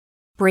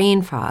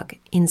brain fog,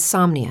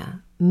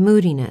 insomnia,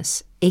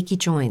 moodiness, achy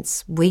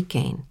joints, weight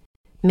gain.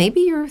 Maybe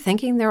you're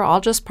thinking they're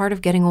all just part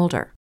of getting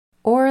older,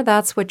 or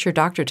that's what your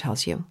doctor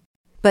tells you.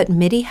 But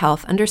MIDI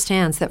Health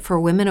understands that for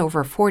women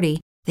over 40,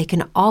 they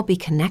can all be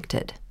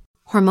connected.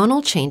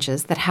 Hormonal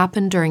changes that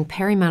happen during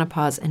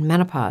perimenopause and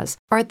menopause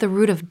are at the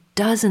root of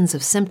dozens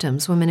of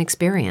symptoms women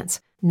experience,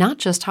 not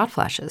just hot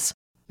flashes.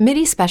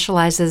 MIDI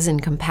specializes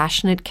in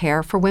compassionate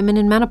care for women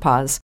in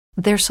menopause.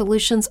 Their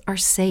solutions are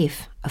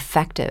safe,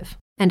 effective,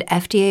 and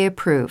FDA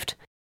approved.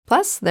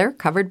 Plus, they're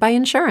covered by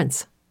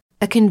insurance.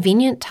 A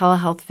convenient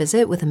telehealth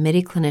visit with a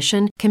MIDI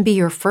clinician can be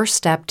your first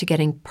step to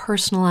getting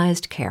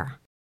personalized care.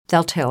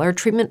 They'll tailor a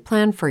treatment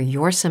plan for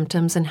your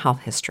symptoms and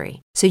health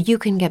history so you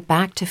can get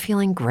back to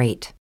feeling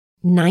great.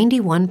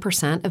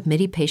 91% of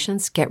MIDI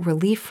patients get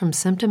relief from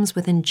symptoms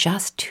within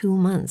just 2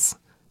 months.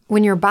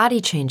 When your body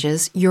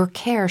changes, your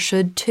care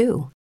should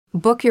too.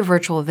 Book your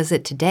virtual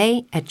visit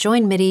today at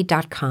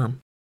joinmidi.com.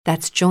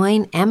 That's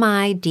joinmidi.com.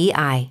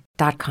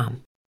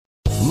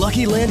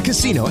 Lucky Land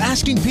Casino,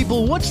 asking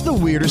people, what's the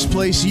weirdest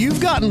place you've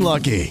gotten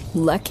lucky?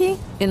 Lucky?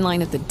 In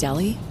line at the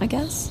deli, I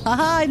guess?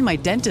 Aha, in my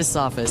dentist's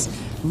office.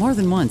 More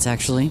than once,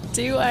 actually.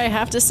 Do I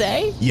have to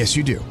say? Yes,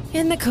 you do.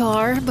 In the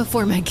car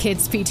before my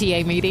kids'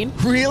 PTA meeting.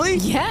 Really?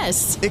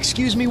 Yes.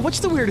 Excuse me,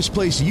 what's the weirdest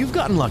place you've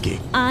gotten lucky?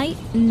 I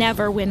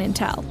never win and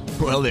tell.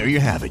 Well, there you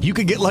have it. You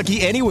can get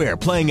lucky anywhere,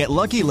 playing at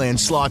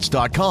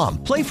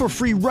LuckyLandSlots.com. Play for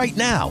free right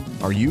now.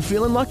 Are you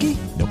feeling lucky?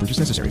 No purchase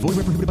necessary. Void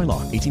where prohibited by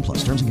law. 18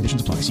 plus. Terms and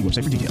conditions apply. See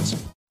website for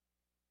details.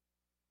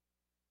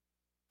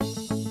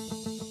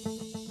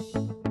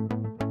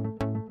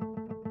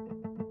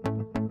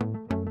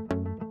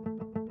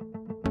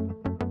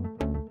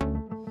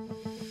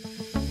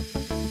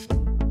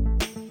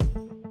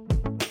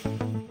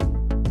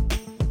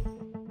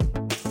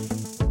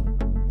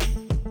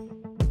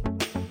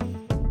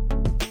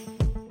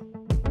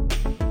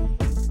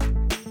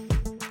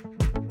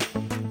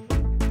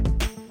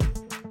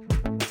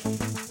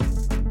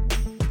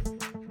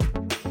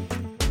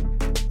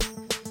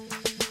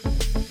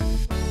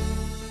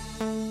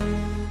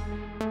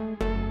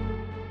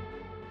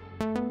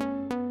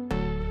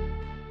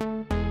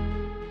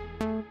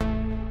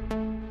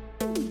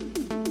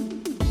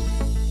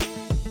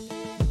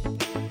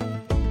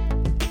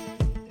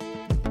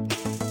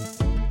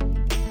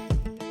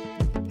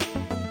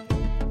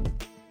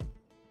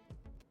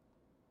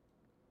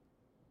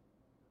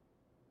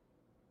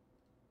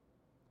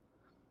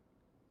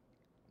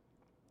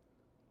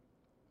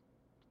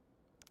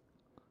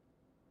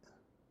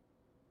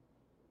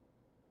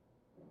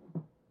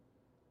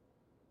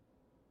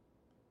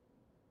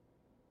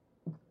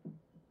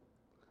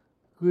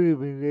 Good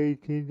evening, ladies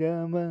and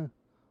gentlemen,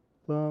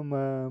 from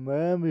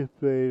Miami,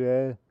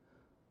 Florida.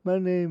 My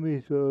name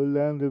is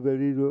Orlando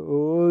Valido,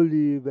 or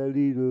Oli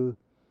Valido,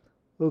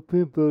 or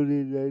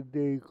simply that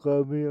they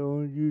call me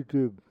on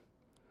YouTube.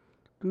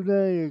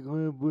 Tonight I'm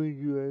going to bring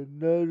you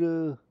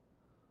another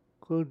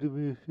country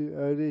music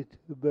artist,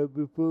 but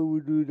before we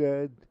do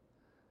that,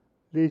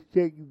 let's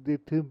check the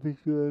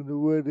temperature and the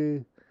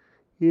weather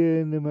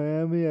here in the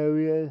Miami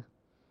area.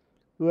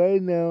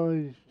 Right now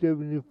it's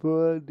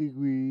 74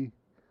 degrees.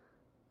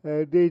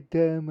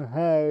 Daytime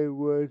high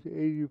was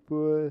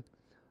 84,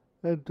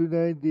 and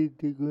tonight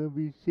it's going to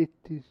be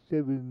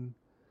 67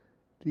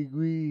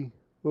 degrees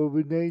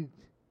overnight,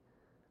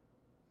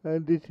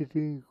 and this is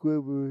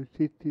incredible,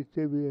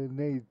 67 at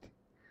night.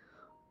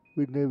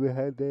 We never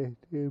had that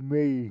in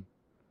May.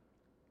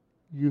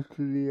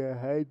 Usually a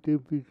high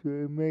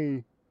temperature in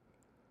May,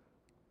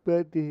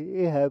 but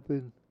it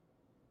happened.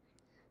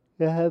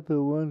 It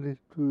happened once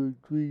to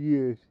 3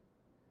 years.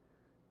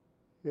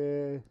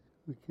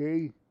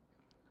 Okay.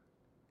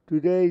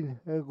 Today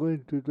I'm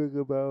going to talk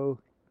about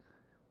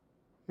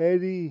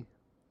Eddy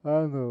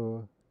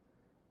Arnold.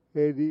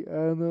 Eddy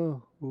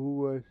Arnold, who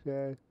was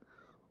a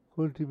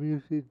country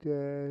music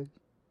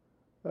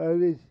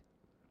artist.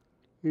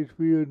 His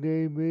real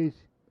name is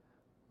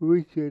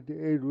Richard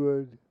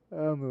Edward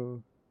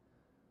Arnold.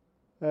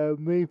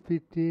 May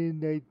 15,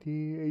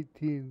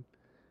 1918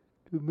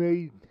 to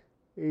May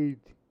 8,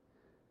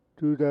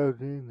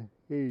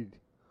 2008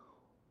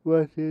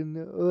 was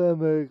an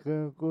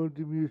All-American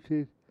country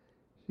music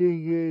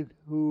singer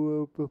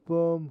who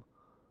performed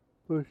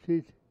for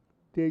 6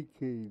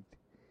 decades.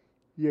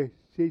 Yes,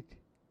 6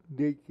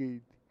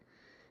 decades.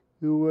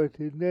 He was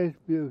a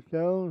Nashville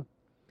sound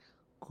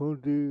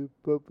country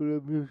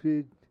popular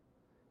music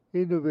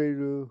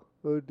innovator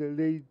of the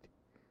late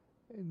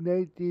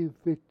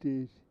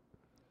 1950s.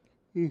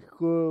 He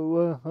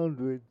scored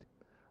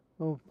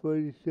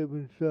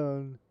 147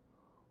 songs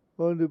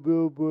on the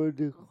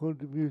Billboard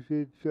country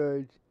music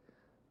charts,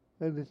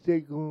 and the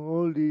second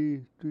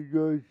only to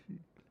George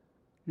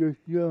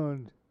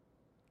Jones.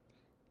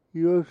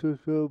 He also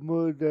sold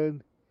more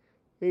than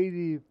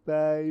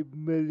 85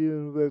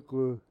 million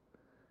records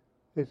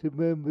as a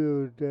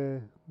member of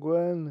the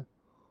Grand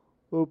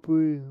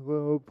Opry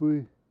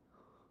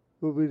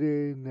over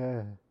there in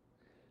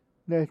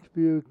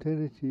Nashville,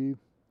 Tennessee.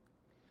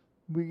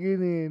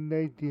 Beginning in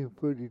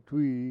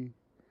 1943,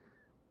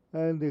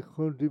 and the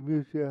Country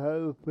Music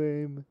Hall of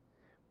Fame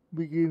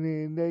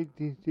beginning in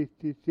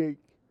 1966.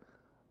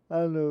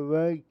 Arnold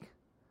ranked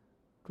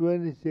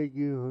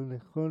 22nd on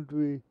the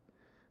Country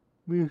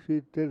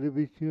Music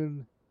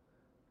Television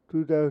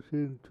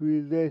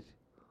 2003 list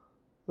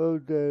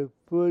of the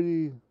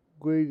 40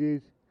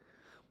 greatest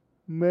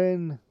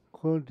men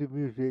country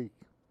music.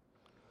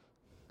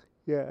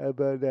 Yeah,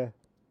 about that.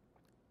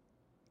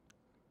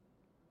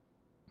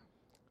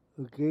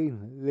 Okay,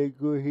 let's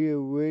go here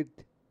with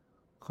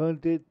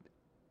content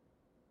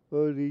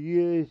of the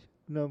years.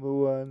 Number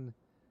 1,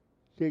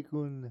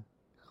 second,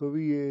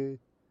 Korea,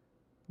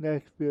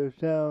 Nashville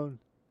Sound.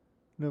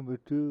 Number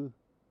 2,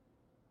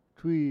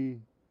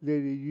 3,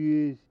 later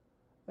years,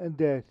 and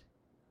that.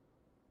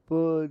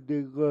 4,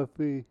 the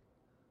Godfrey,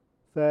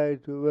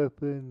 5, the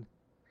weapon,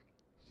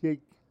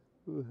 6,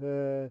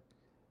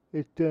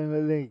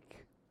 external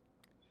link.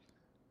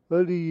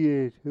 Other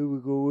years, here we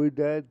go with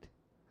that.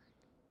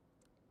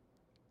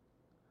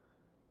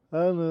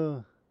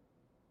 Arnold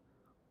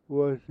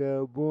was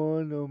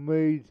born on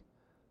May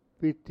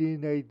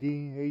 15,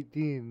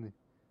 1918,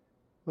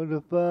 on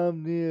a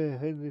farm near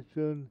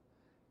Henderson,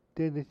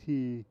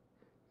 Tennessee.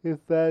 His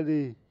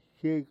father,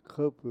 Shake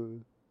Cooper,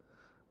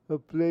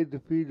 played the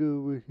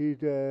fiddle with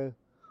his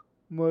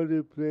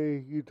mother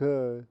played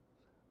guitar.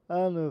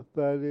 Arnold's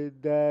father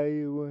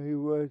died when he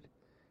was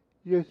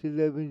just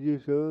 11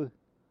 years old,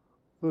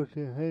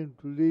 forcing him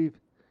to leave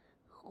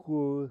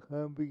school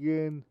and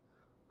began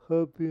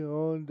helping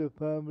on the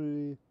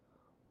family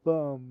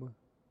farm.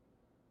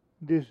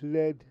 This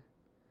led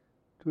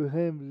to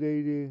him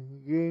later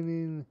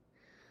gaining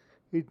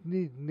his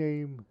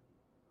nickname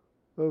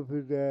of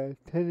the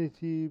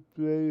Tennessee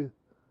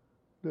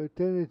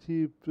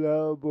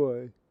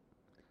Plowboy,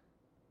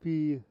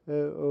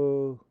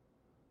 Plowboy,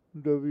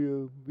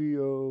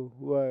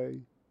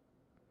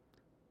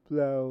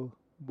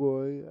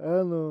 Plowboy.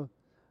 Arnold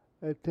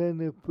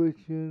attended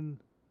Princeton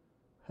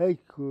High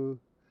School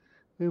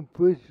in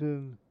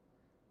Princeton,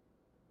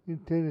 in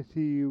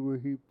Tennessee, where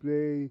he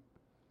played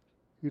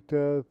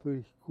guitar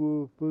for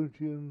school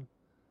function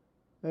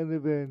and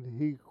event.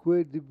 He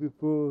quit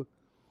before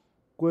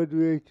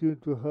graduation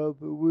to help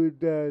with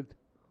dad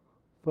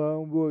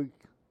farm work,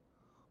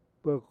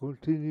 but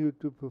continued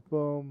to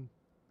performing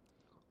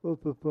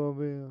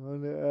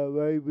on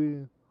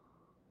arriving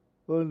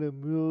on a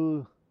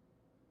mule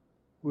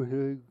with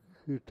a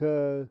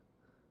guitar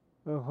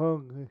and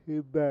hung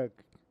his back.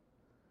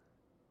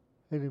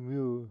 And a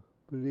mule,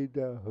 believe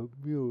that, a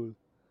mule.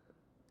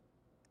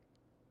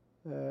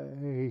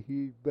 And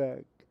he's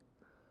back.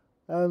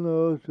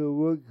 Arnold also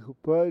worked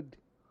part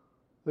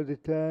of the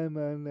time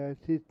as an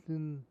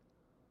assistant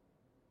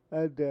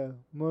at the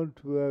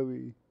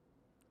Monterey,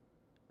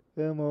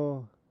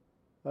 Mortuary,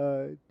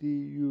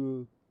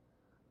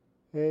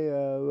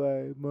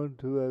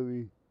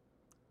 Monterey.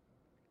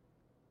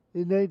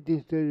 In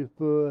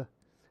 1934,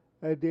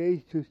 at the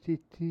age of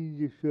 16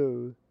 years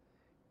old,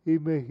 he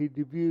made his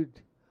debut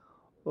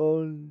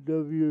on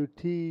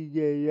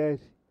WTJS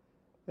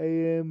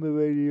AM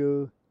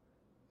radio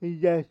in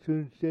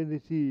Jackson,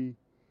 Tennessee.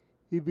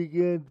 He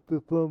began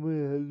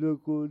performing at a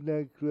local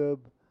nightclub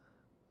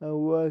and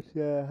was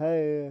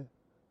hired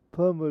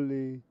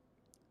permanently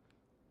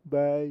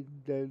by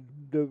the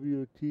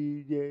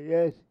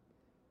WTJS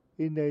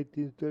in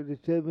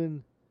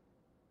 1937.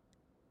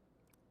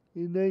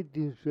 In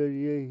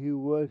 1938, he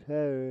was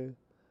hired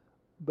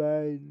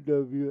by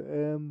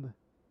WMPS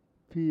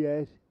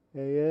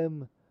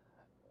AM,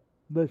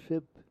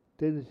 Mississippi,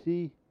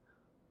 Tennessee,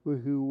 where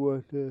he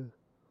was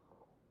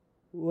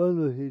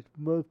one of his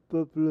most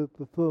popular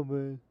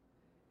performers.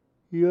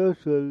 He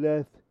also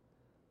left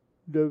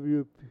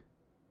WMPS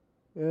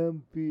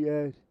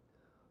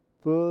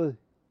for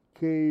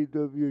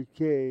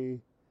KWK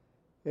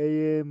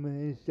AM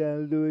in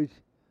St. Louis,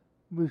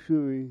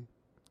 Missouri.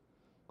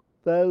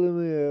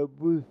 Following a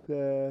brief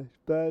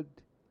spot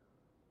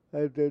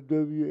at the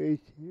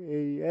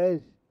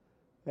WHAS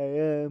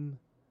AM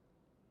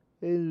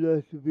in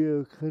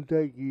Louisville,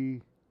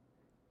 Kentucky,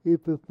 he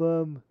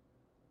performed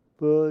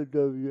for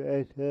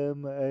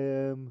WSM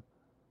AM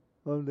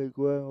on the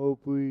Grand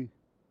Opry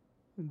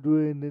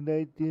during the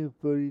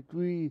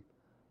 1943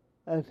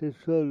 as a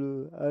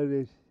solo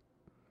artist.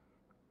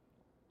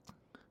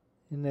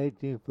 In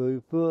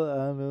 1944,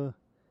 Arnold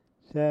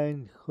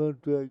signed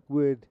contract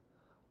with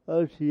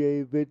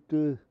RCA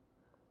Victor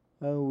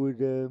and with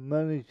the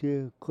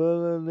manager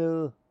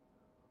Colonel,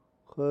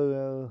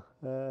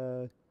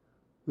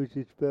 which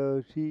is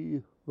spelled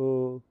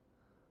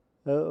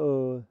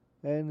COLONEL,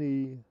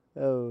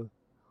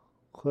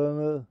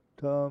 Colonel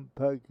Tom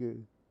Parker,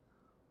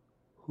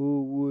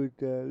 who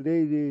would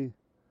later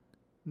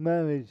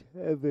manage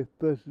Elvis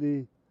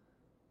Presley.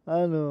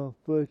 Arnold's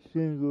first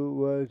single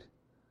was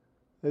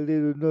A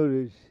Little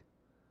Notice,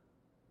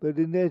 but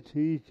the next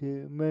hit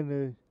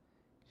managed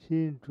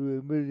seemed to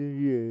a million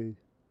years.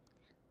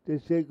 The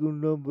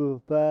second number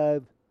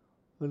 5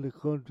 on the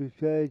country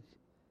charts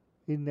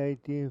in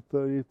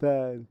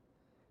 1945.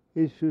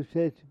 His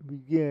success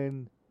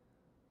began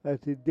as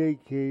a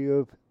decade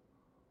of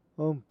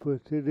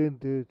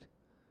unprecedented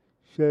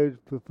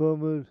shared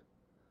performance.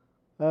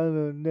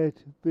 Arnold net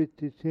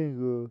 50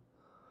 singles,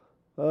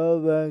 all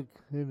ranked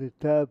in the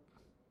top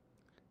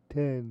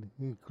 10,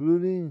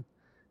 including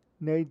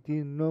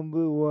 19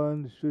 number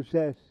one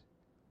success.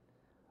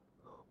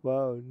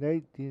 Wow,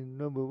 19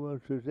 number one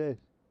success.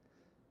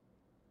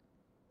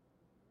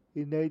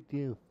 In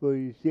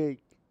 1946,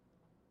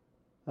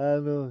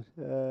 Arnold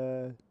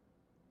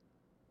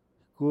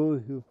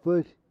scored his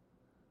first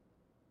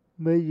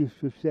major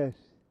success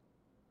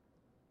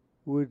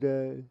with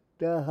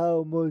That's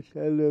How Much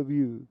I Love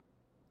You.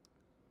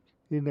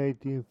 In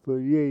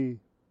 1948,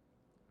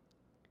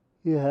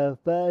 he had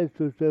 5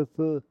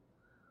 successful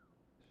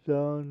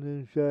songs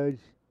and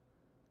charts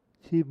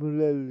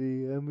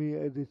similarly,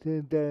 at the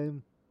same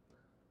time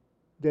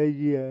that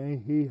year,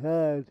 and he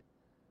had,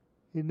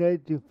 in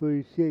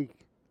 1946,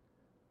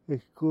 a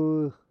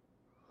score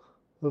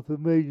of a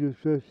major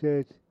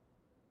success,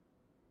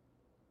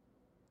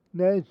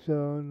 9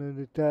 songs in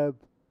the top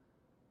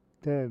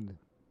 10.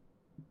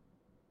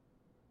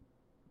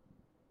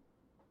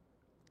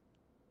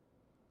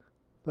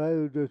 Five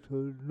of the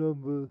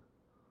number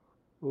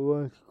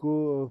one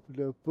score of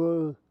the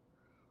 40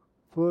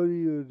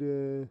 of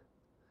the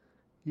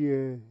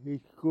year. He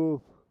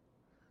scored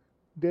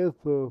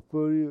therefore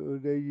 40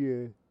 of the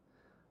year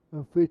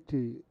and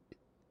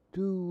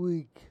 52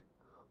 weeks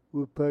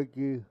with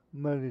Parker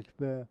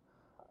management.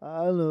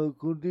 Arnold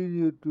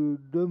continued to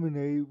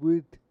dominate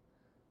with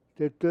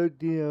the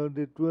 13 of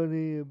the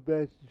 20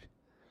 best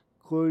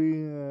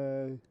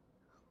scoring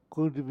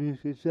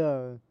contribution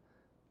songs.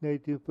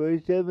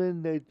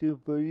 1947,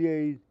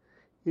 1948,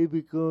 he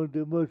became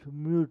the most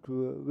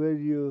mutual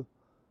radio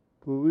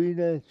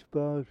arena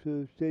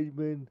sponsor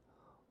segment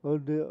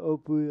on the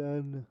Opry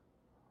and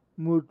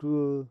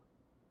Mutual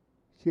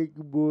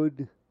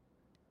Checkerboard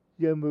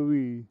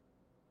Jamboree.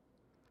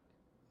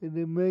 In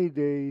the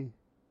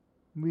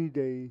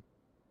Midday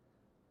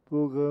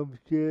program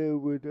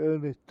shared with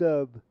Ernest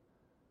Tubb,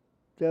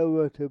 that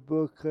was a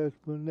broadcast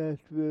from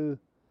Nashville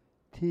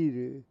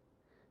Theater.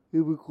 He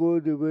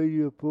recorded the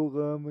radio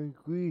program and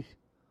increased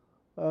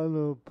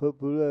Arnold's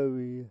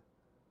popularity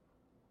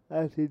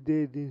as he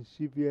did in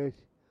CBS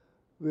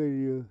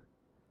Radio,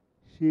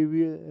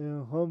 Syria,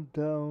 and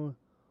Hometown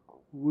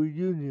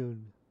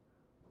Reunion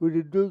with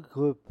the Duke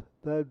of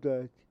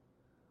Ballads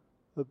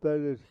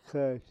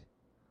cast.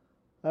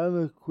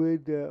 Arnold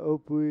quit the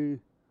Opry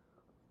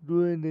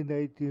during the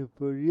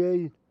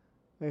 1948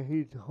 and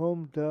his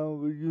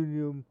Hometown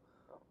Reunion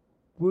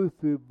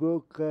briefly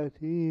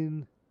broadcast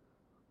in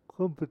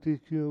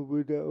competition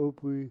with the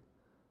Opry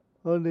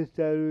on a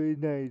Saturday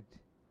night.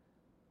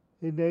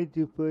 In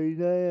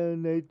 1949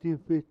 and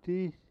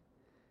 1950s,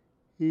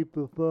 he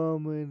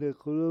performed in the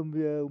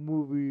Columbia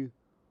movie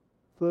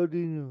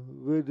Floating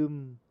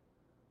Rhythm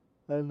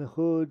and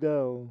Hold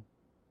Down.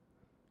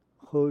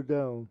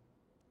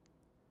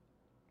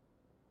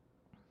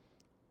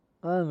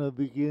 Arnold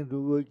began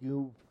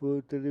working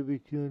for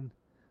television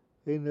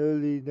in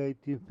early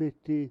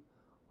 1950,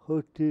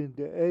 hosting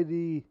the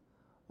Eddy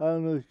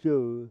Arnold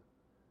Show.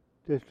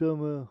 The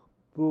summer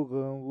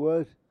program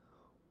was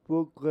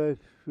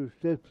broadcast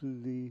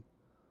successfully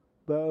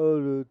by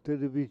other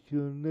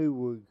television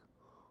networks,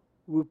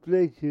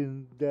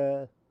 replacing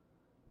the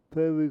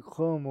very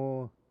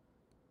common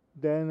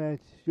Dinah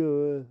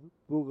Shore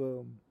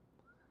program.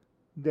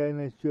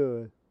 Dinah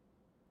Shore.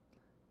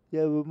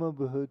 Yeah, I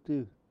remember her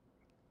too.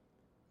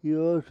 He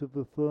also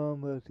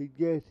performed as a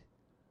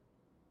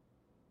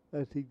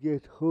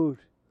guest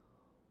host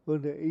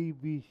on the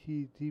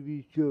ABC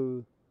TV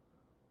show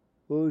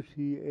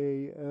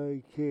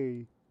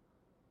OCARK,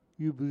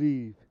 You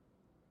Believe.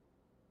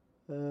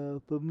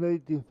 From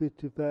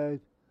 1955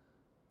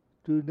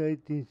 to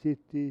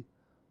 1960,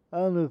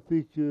 Arnold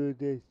featured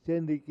the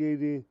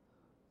syndicated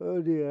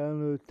Early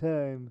Arnold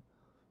Time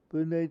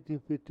from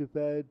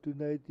 1955 to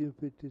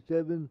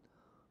 1957,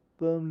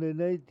 from the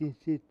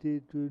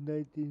 1960 to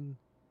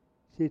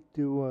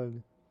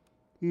 1961.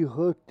 He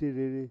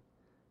hosted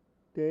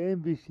the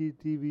NBC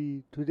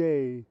TV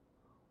Today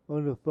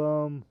on the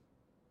farm,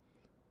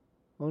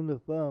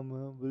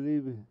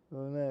 believe it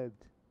or not.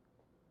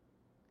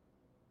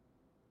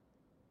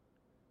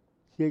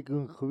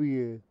 Second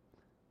career,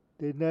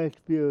 the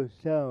Nashville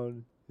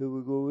Sound, here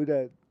we go with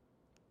that.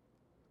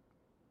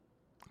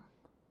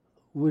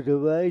 With the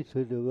rise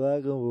of the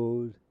rock and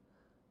roll,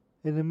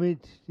 in the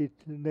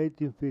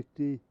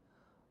mid-1950s,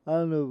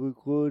 Arnold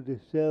recorded the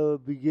sale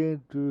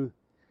began to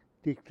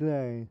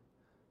decline.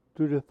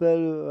 To the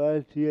fellow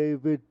RCA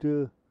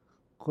Victor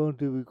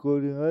country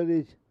recording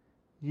artist,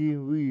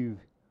 Gene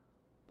Reeves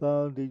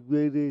found the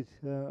greatest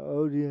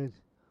audience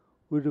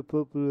with a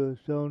popular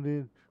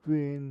sounding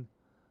string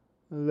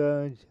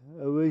lounge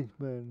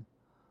arrangement.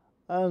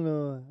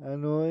 Arnold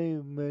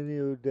annoyed many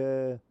of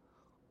the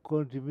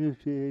country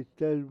music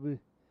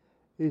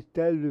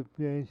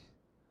establishments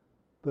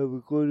by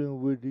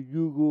recording with the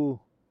Hugo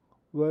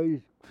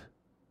White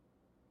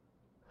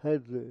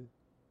Hadler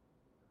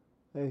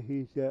and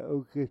his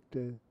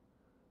orchestra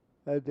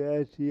at the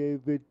RCA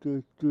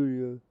Victor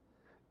studio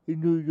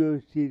in New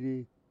York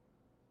City,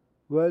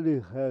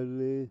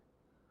 radically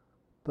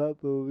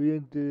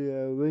pop-oriented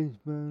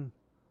arrangement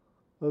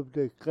of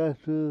the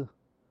castle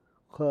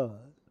car.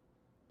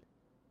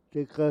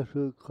 The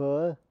castle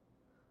car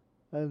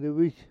and the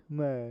rich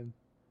man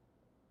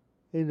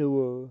in the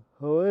world.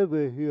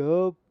 However, he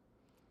hoped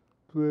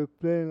to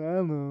explain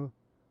Arnold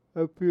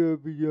appear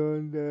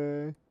beyond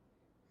a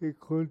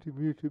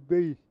contributor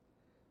base.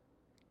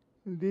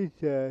 This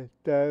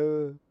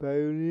style,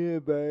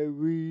 pioneered by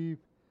Reeve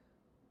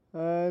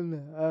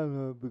and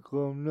Arnold,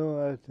 became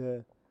known as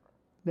the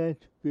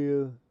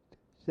Nashville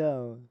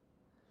sound.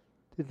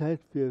 The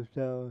Nashville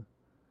sound.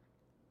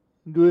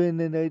 During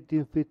the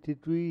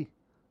 1953,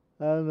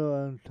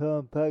 Arnold and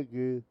Tom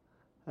Packer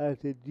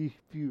had a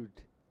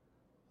dispute.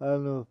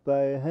 Arnold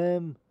fired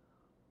him.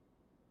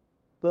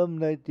 From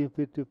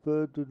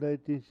 1954 to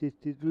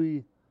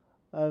 1963,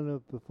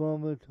 Arnold's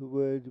performances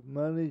were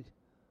managed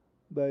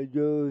by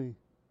Joe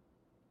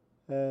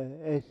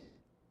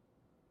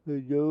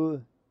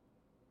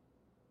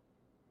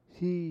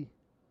C.S.I.D.A.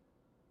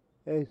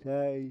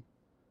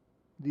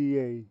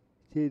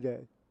 Seda.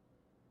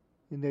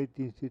 In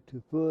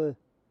 1964,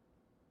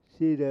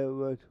 Seda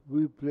was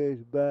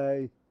replaced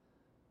by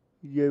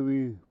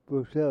Jerry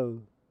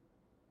Purcell.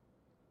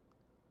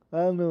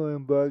 Arnold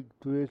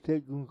embarked to a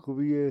second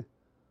career,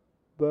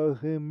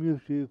 borrowing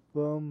music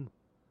from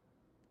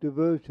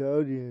diverse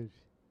audiences.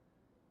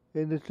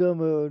 In the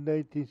summer of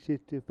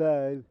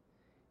 1965,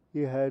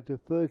 he had the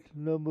first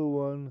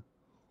 #1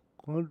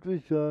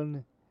 country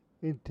song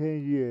in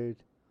 10 years,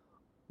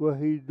 What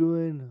He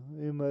Doing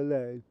in My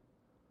Life.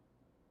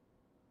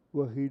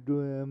 What He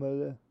Doing in my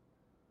life?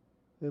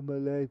 In my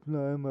life,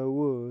 no, in my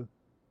world.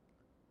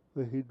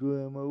 What He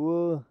Doing in my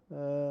world?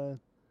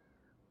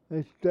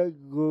 And struck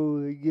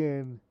gold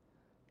again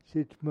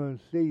 6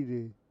 months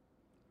later,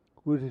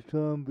 with the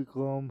song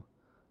become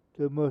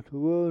the most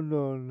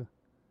well-known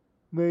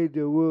Made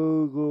the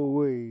World Go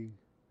Away,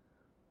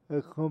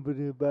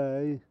 accompanied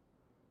by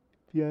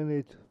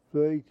pianist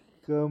Floyd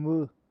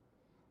Kramer,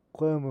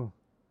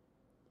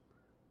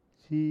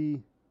 C-R-A-M-E-R,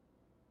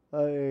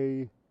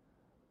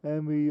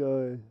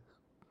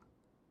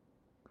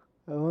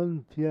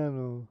 on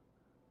piano,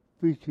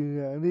 featuring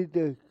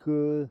Anita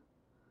Kerr,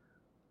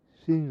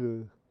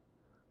 singer.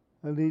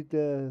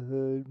 Anita,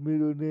 her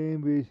middle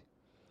name is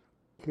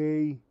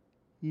Kerr,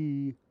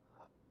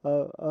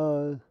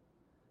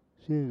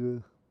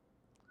 singer.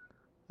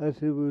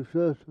 As a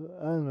result,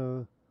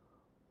 Arnold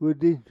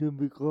would soon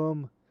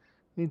become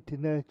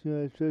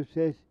international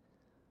success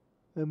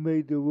and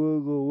Made the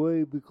World Go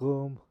Away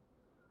become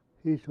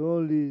his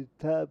only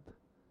top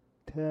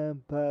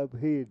 10 pop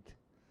hit.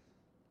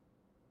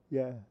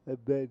 Yeah, I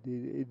bet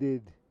it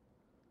did.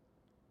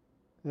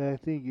 I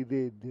think it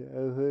did.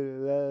 I've heard a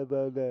lot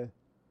about that.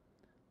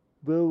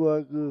 Bill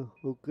Walker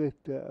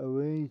Orchestra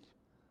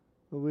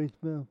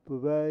arrangement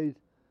provides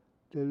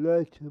the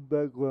large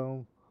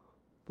background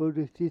for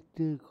the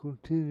system's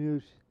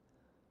continuous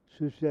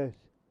success,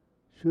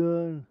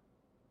 soon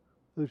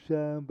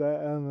assigned by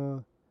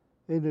Arnold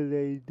in the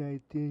late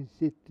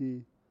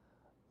 1960s.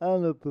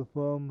 Arnold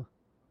performed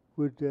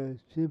with the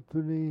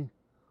Symphony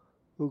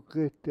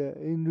Orchestra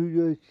in New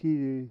York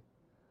City,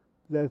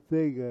 Las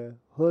Vegas,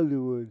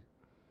 Hollywood.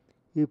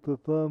 He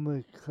performed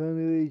at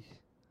Carnegie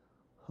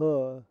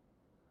Hall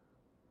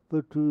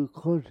for 2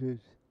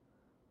 concerts,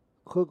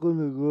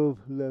 Coconut Grove,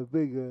 Las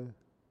Vegas.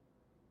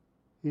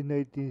 In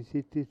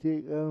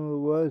 1966,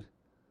 Arnold was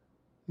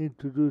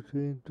introduced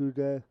into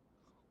the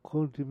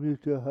Country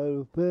Music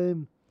Hall of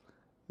Fame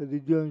as the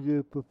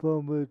youngest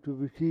performer to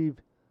receive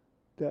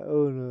the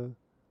honor.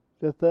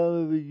 The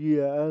following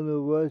year,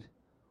 Arnold was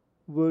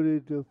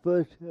voted the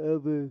first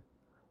ever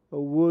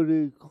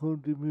awarded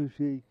Country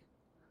Music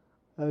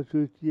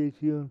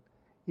Association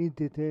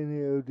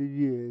Entertainer of the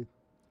Year.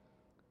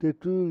 The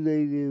 2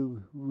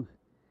 later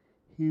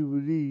he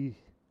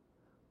released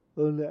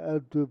on the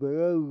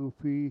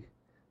autobiography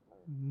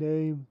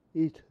named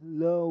It's a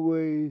Long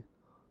Way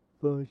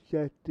from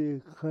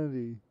Shasta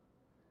County.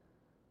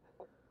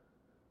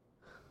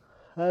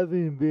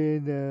 Having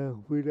been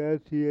with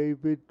RCA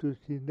Victor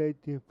since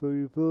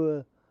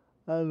 1944,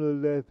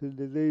 Arnold left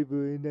the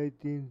label in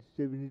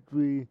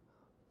 1973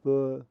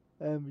 for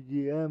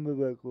MGM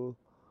Records,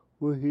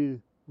 where he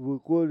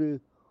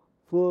recorded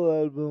 4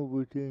 albums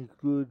which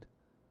include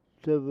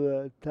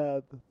several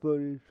top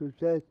 40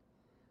 success,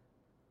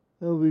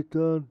 and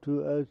returned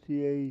to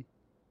RCA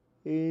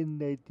in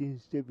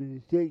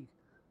 1976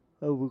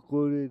 and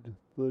recorded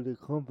for the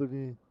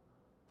company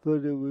for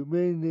the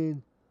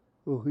remaining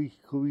of his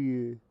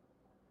career.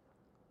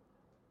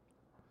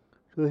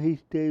 So he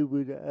stayed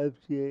with the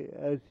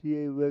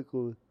RCA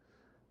Records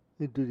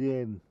into the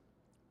end.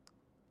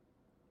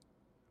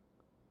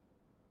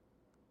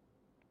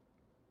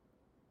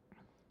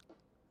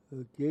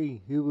 Okay,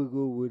 here we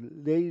go with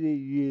later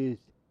years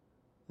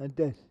and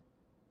death.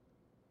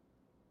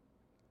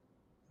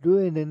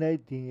 During the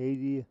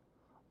 1980s,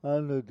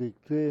 Arnold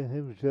declared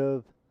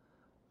himself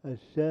as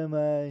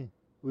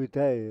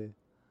semi-retired,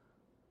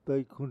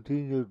 but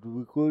continued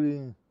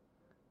recording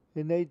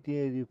In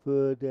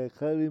 1984, the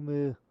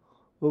Academy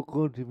of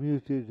Country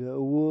Music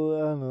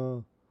awarded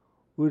Arnold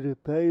with the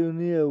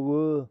Pioneer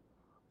Award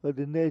of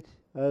the next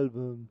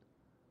album.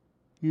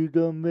 You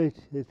Don't Miss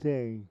a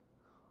Thing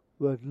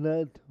was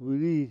not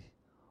released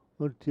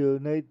until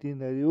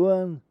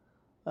 1991.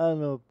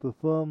 Arnold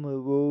performed a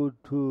world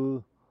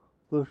tour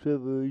for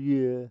several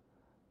years.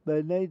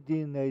 By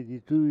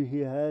 1992, he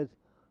had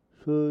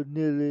sold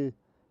nearly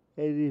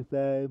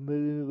 85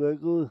 million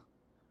records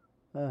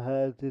and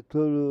had a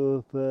total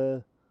of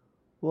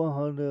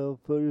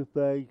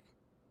 145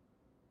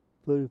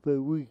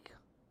 weeks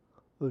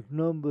of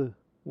number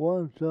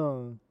one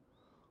song,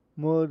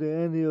 more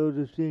than any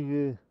other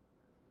singer.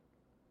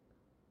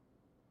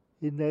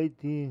 In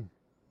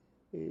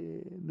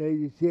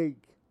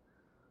 1996,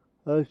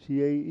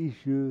 RCA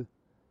issued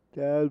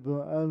the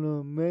album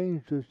Arnold's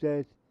main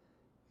success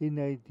in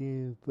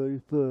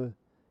 1944,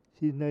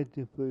 since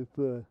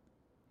 1944.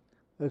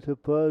 As a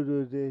part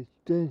of the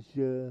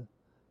extension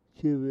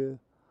series,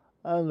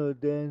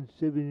 Arnold, then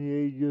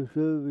 78 years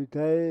old,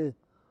 retired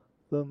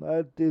from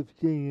active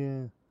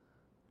singing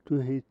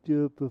to he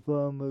still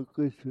perform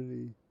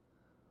occasionally.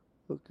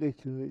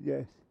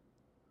 Yes.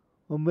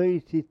 On May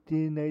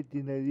 16,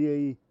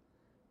 1998,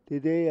 the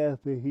day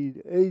after his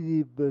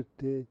 80th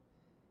birthday,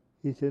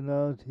 he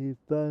announced his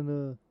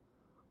final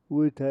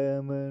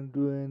retirement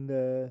during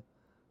a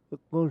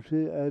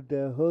concert at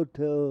the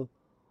Hotel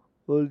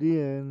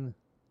Orleans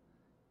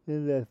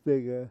in Las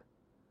Vegas.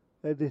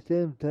 At the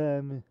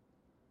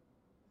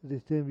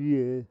same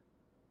year,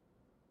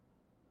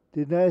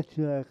 the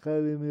National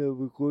Academy of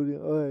Recording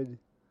Arts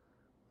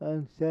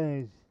and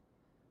Science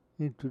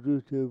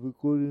introduced a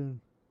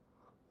recording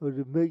of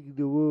the Make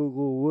the World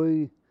Go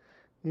Away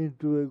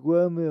into a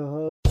Grammy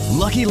Hall.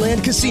 Lucky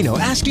Land Casino,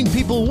 asking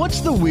people, what's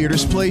the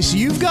weirdest place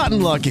you've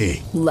gotten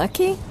lucky?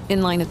 Lucky?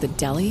 In line at the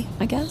deli,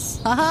 I guess?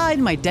 Aha,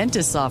 in my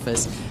dentist's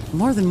office.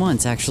 More than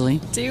once,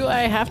 actually. Do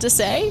I have to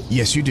say?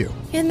 Yes, you do.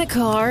 In the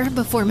car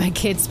before my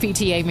kids'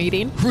 PTA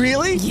meeting.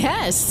 Really?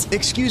 Yes.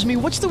 Excuse me,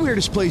 what's the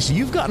weirdest place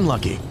you've gotten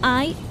lucky?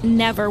 I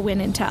never win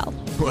and tell.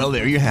 Well,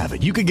 there you have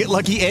it. You can get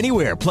lucky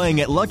anywhere,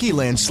 playing at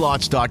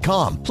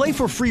LuckyLandSlots.com. Play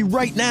for free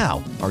right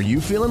now. Are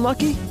you feeling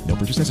lucky? No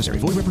purchase necessary.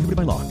 Void where prohibited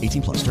by law.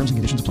 18 plus. Terms and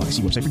conditions apply.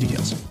 See website for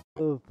details.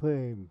 Of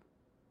Fame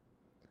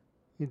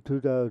in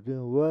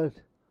 2000 was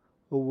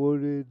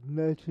awarded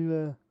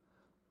National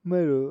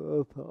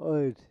Medal of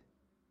Art.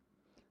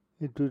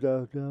 In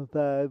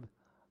 2005,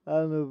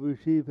 Arnold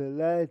received a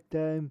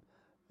Lifetime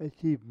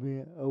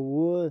Achievement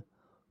Award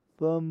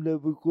from the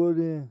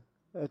Recording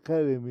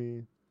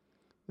Academy.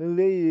 And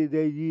later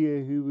that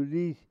year, he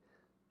released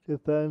the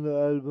final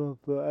album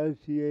for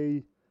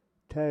RCA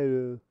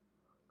titled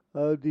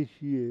All These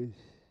Years.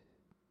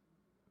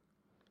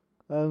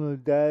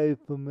 Arnold died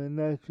from a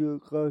natural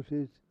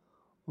causes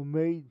on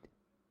May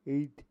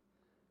 8,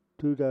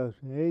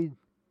 2008,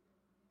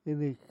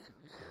 in a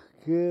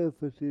care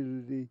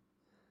facility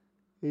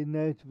in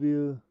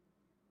Nashville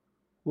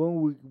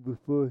 1 week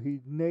before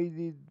his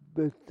 90th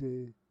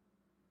birthday.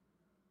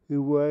 His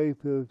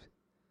wife of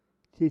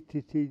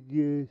 66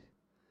 years,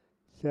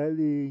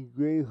 Sally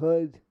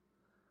Greyheart,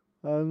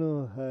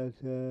 Arnold has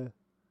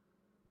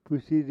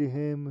preceded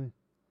him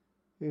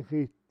in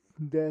his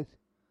death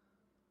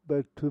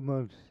by 2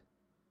 months.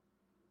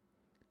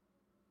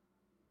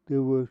 They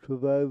were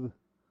survived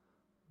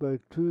by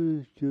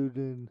 2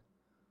 children,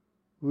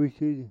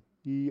 Richard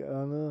E.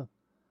 Arnold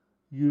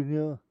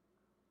Jr.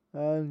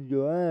 and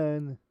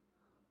Joanne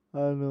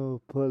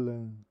Arnold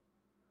Poland.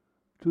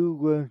 2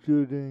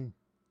 grandchildren,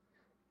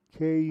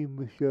 Kay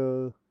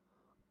Michelle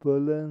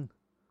Poland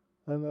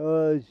and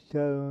R.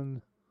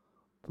 Sharon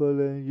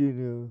Poland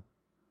Jr.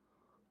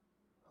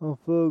 and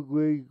 4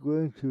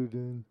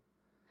 great-grandchildren,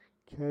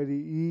 Caddy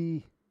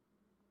E.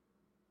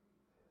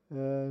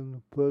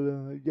 and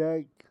Poland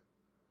Jack,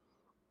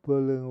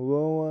 Poland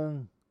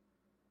Rowan,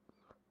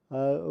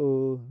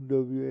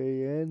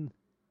 ROWAN,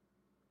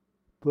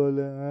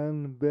 Poland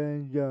and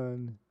Ben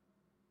John.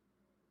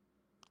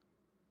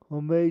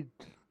 On May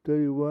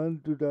 31,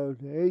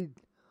 2008,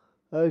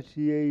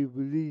 RCA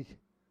released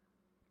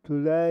To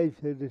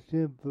Life as a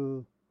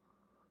sample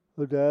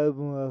of the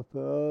album After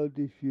All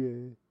This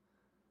Year,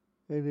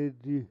 and it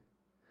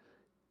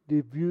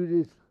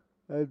debuted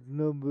at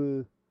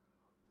number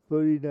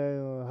 49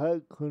 on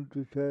Hot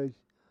Country Charts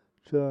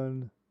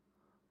Song,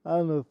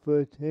 Arnold's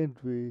first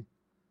entry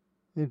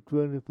in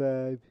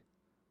 25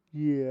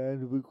 years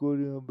and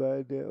recording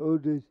by the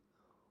oldest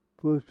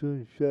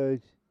person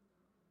charts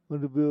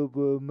on the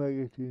Billboard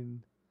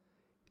magazine.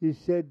 He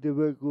set the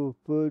record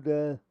for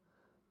the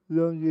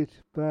longest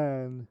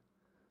span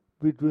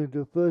between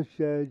the first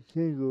chart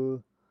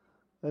single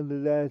and the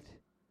last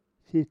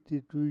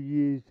 62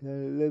 years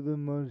and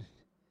 11 months.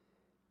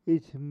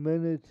 Each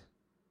minute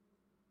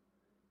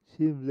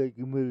seems like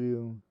a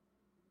million.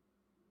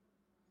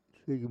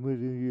 It's like a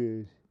million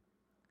years.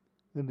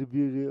 And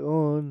debuted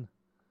on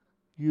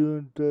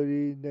June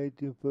 30,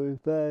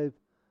 1945,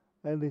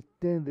 and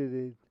extended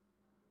it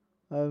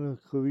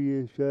Arnold's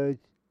career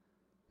charts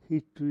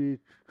history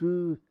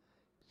through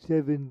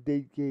 7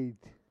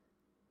 decades.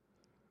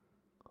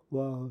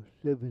 Wow,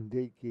 7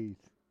 decades.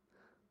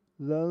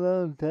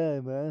 Long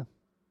time, huh?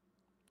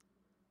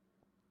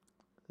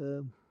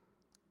 Um,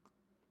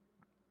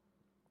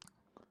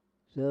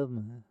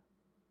 some,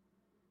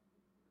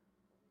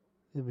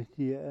 let me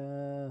see,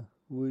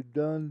 we're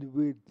done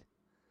with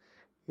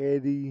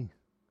Eddy,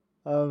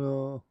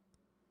 Arnold,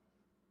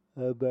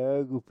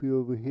 biography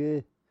over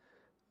here.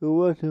 It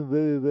wasn't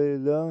very, very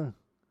long.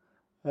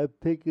 I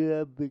picked it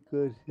up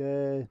because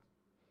I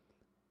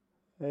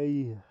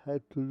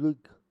had to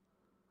look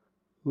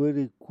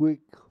very quick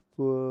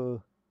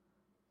for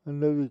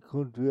another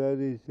country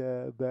artist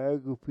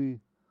biography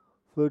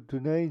for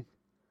tonight.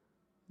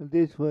 And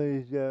this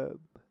one is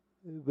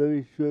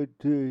very short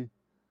too.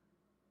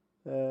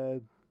 Uh,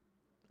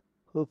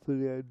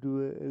 Hopefully I'll do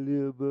it a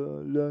little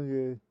bit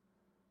longer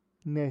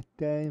next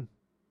time.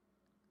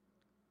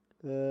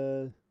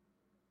 They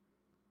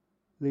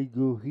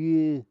go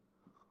here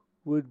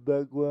with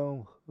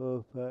background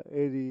of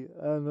Eddy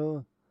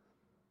Arnold.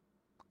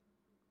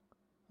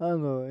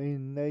 Arnold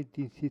in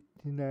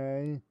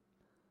 1969.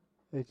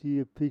 I see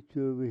a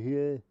picture over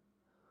here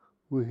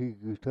with his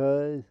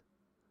guitars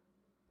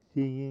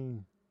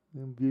singing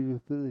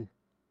beautifully.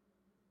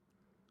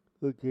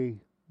 Okay,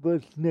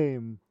 birth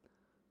name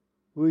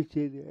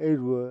Richard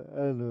Edward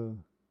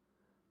Arnold,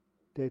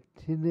 the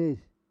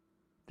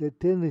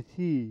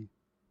Tennessee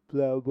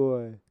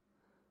plowboy.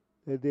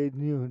 That they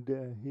knew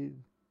that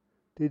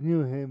they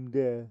knew him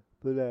there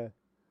for that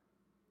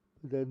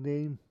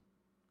name.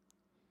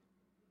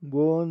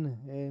 Born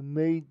and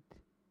May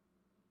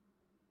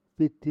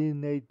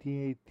 15,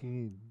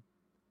 1918,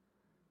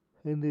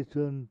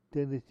 Henderson,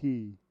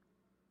 Tennessee.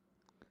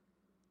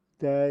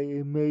 Died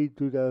in May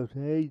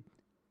 2008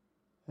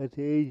 at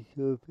the age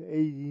of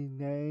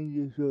 89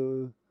 years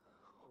old,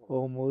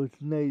 almost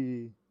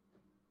 90.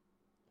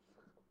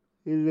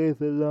 He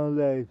lived a long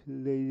life,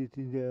 ladies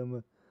and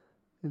gentlemen,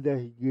 and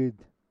that's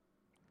good.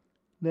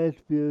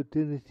 Nashville,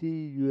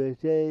 Tennessee,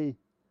 USA,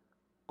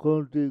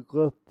 country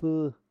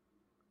gospel,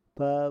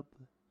 pop,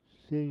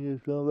 singer,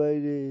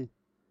 songwriter,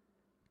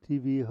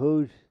 TV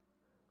host,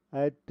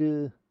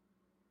 actor,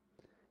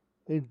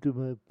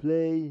 instrument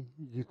play,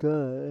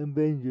 guitar, and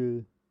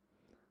banjo.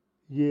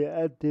 Year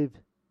active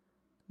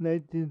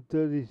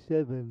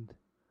 1937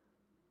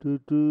 to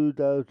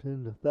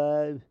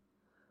 2005.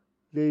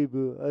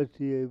 Labor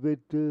RCA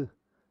Victor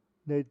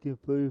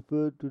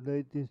 1944 to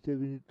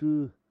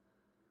 1972.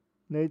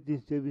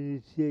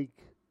 1976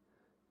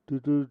 to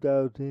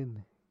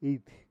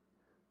 2008.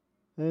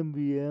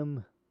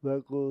 MBM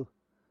Buckle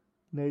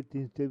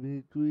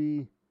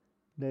 1973,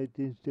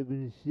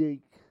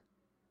 1976.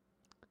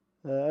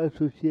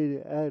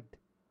 Associated Act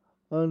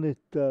Honest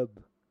Dub.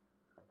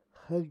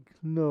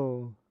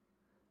 Hackno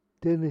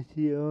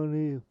Tennessee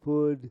Only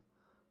Ford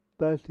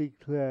Patrick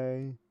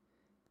Klein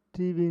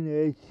Stephen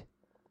H.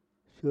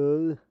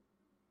 Scholl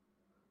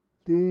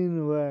Dean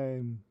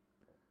Rhyme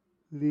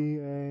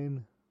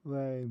Leanne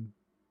Rhyme.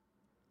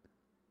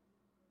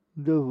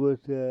 That was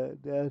the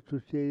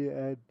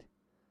associated act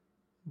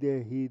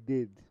that he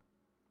did.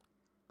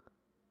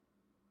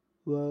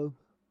 Well,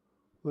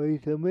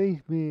 it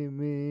amazed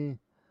me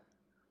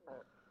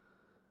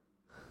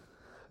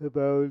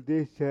about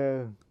this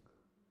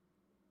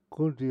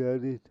country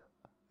artist,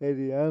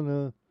 Eddy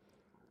Arnold.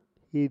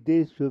 He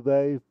did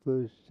survive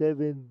for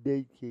 7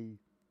 decades.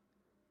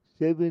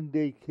 7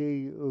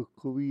 decades of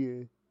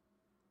career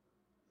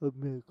of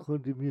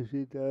country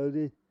music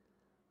artist.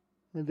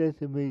 And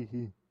that's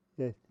amazing.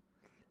 Yes.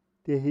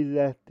 That he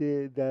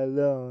lasted that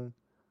long.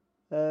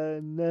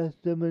 Not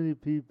so many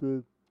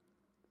people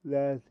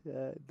last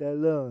that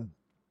long.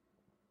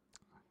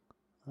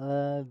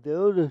 The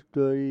other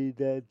story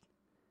that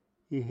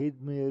it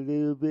hit me a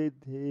little bit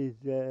is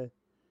that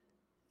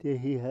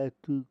he had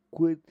to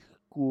quit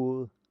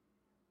school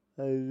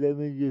at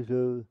 11 years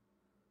old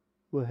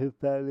when his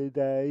father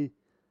died,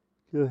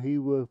 so he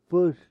was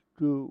forced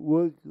to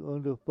work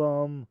on the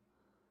farm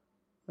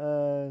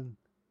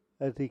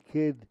as a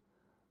kid.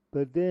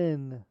 But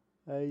then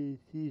I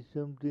see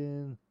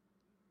something.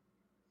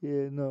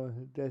 Yeah, no,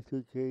 that's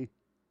okay.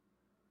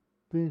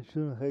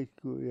 Princeton High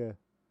School, yeah.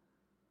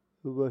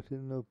 It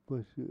wasn't no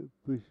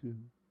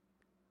prison.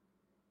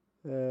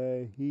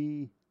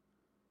 He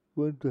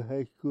went to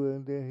high school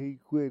and then he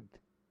quit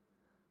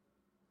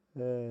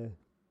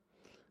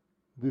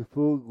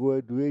before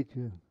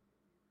graduation.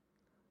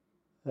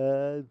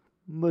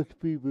 Most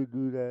people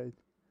do that.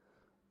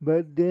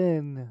 But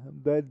then,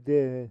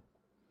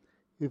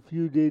 if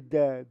you did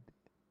that,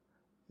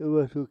 it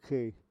was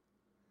okay.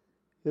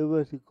 It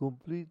was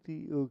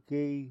completely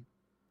okay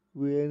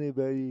with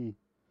anybody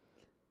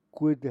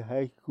quit the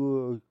high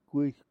school or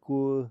quit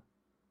school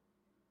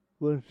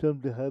when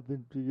something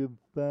happened to your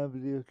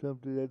family or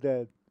something like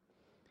that,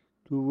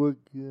 to work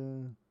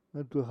and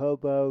to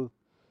help out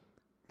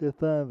the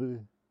family.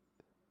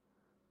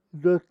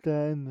 Those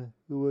times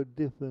it was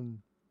different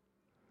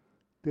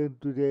than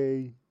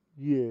today,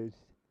 yes.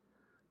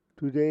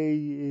 Today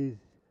is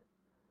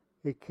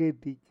a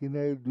kid that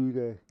cannot do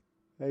that.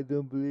 I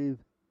don't believe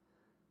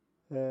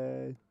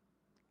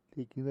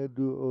they cannot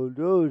do all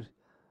those.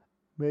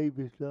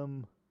 maybe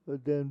some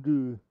of them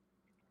do.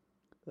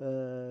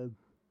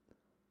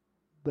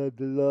 But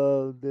the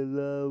law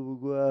will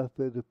go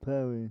after the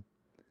parent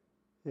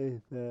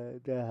if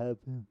that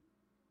happens.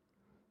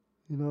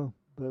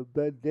 But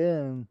back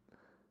then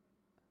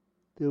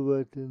there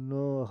was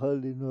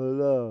hardly no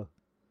law.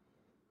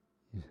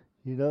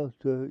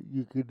 So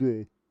you could do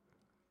it.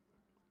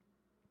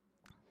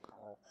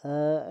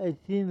 I've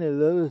seen a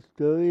lot of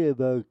stories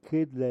about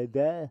kids like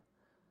that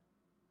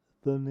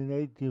from the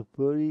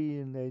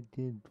 1940s and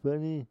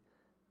 1920s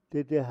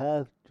that they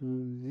have to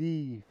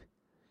leave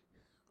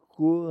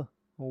school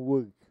and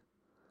work,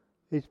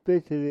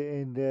 especially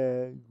in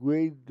the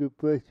Great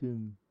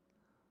Depression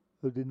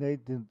of the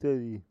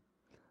 1930s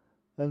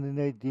and the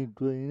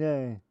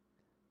 1929.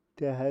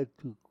 They had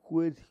to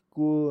quit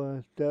school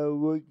and start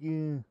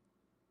working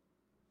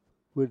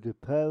with the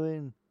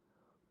parent,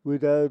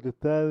 without the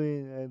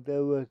parent, and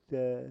that was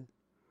the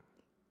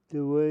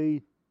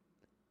way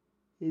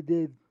it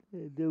did,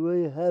 the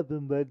way it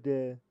happened. But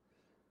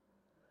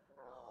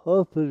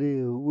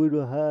hopefully we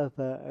don't have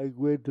a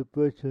Great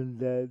Depression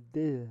that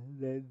they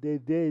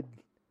did.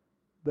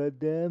 But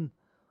then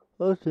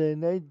also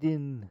in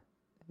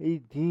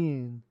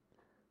 1918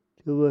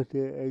 there was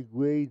a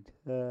great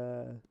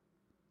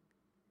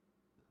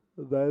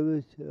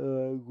virus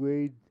or a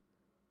great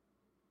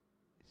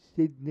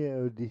sickness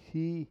or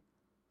disease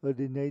of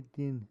the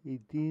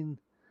 1918.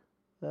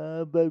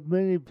 But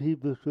many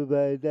people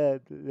survived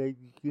that, like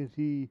you can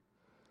see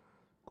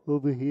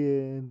over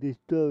here in this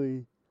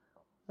story.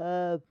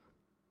 Uh,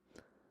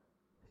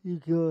 you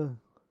can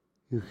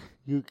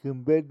you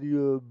can bet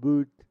your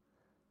boot,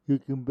 you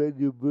can bet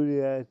your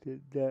booty ass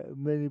that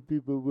many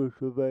people will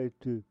survive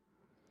too.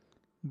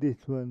 This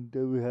one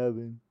that we're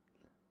having.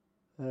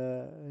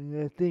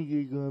 And I think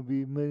it's gonna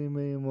be many,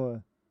 many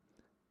more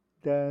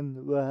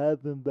than what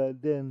happened back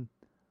then.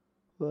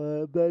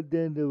 Back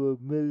then there were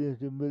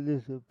millions and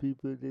millions of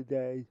people that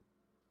died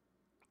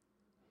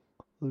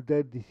of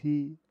that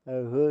disease. I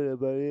heard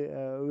about it,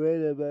 I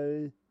read about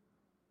it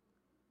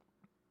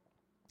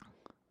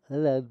a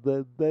lot,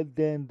 but back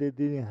then they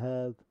didn't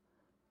have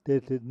the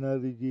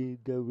technology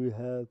that we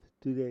have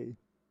today.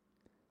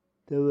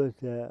 That was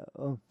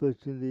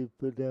unfortunately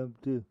for them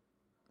too.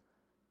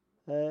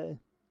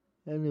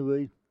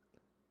 Anyway,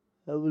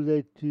 I would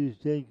like to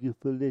thank you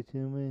for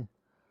listening.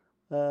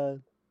 Uh,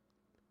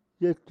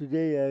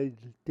 Yesterday I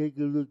take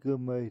a look at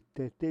my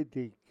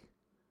statistics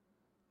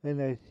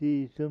and I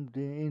see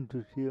something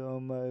interesting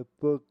on my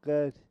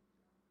podcast,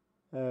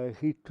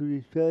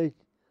 History Search,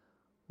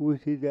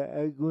 which is that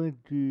I'm going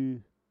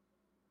to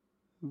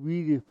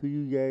read it for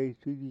you guys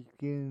so you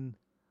can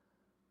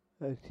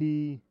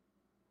see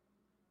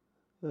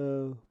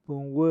from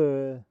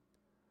where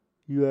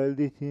you are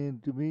listening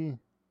to me,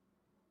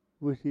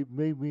 which it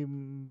made me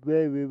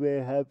very,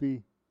 very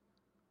happy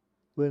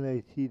when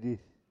I see this.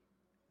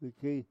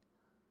 Okay,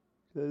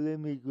 so let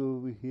me go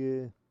over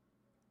here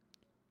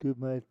to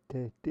my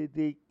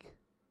statistic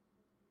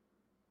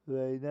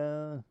right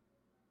now.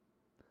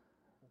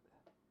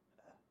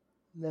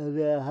 Now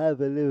that I have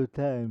a little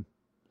time,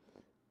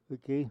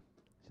 okay,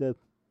 so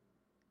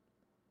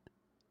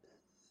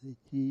let's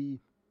see.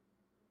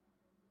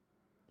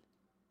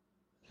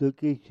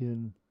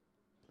 Location,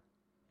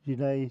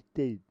 United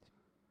States.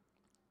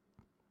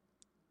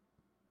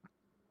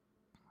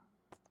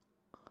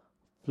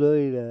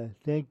 Florida,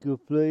 thank you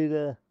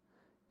Florida,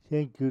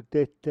 thank you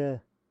Texas,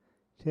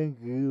 thank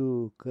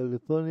you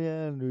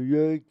California, New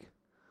York,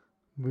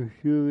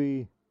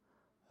 Missouri,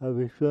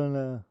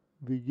 Arizona,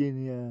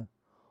 Virginia,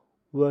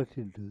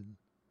 Washington,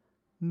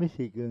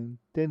 Michigan,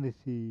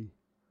 Tennessee,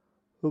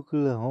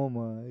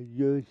 Oklahoma,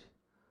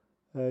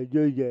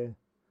 Georgia,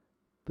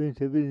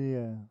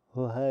 Pennsylvania,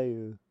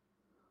 Ohio,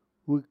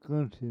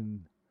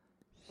 Wisconsin,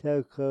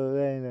 South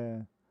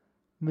Carolina,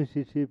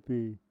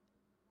 Mississippi,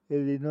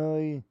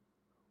 Illinois,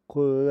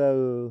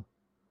 Colorado,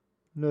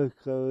 North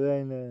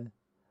Carolina,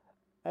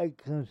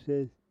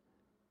 Arkansas,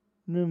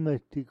 New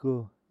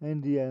Mexico,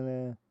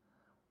 Indiana,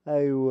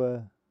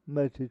 Iowa,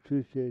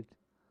 Massachusetts,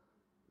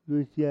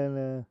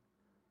 Louisiana,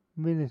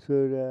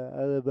 Minnesota,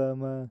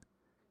 Alabama,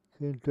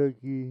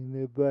 Kentucky,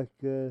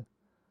 Nebraska,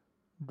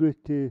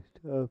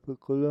 District of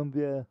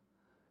Columbia,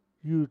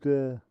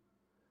 Utah,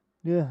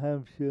 New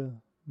Hampshire,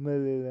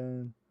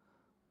 Maryland,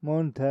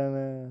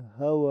 Montana,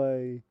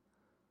 Hawaii,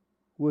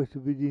 West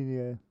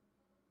Virginia.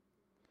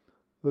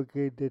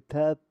 Okay, the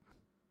top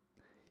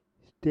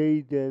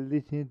state that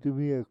listen to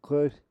me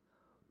across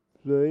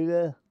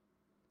Florida,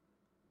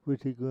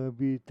 which is going to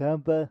be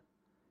Tampa.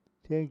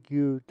 Thank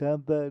you,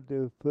 Tampa,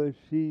 the first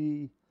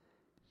city.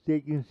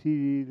 Second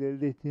city that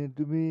listen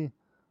to me,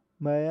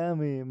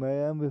 Miami,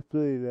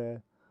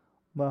 Florida,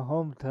 my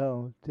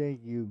hometown. Thank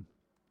you.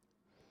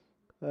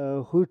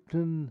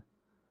 Houston,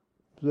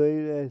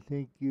 Florida.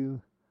 Thank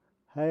you.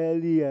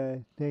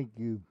 Hialeah. Thank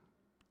you.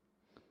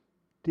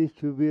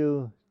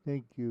 Tishaville.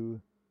 Thank you.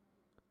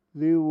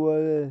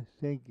 Clearwater,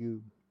 thank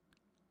you.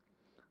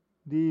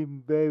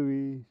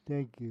 Deanberry,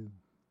 thank you.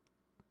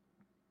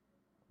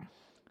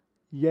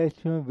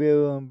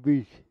 Jacksonville on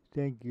Beach,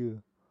 thank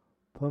you.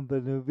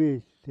 Pompano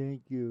Beach,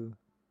 thank you.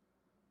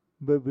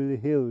 Beverly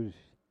Hills,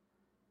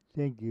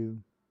 thank you.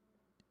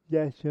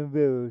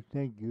 Jacksonville,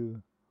 thank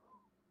you.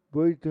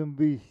 Boynton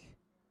Beach,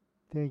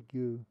 thank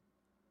you.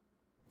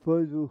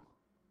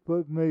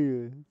 Fort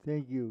Mayor,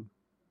 thank you.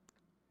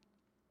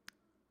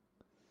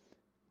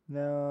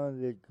 Now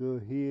let's go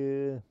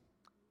here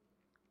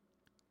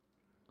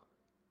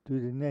to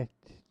the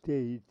next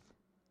state,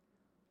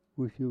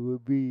 which will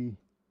be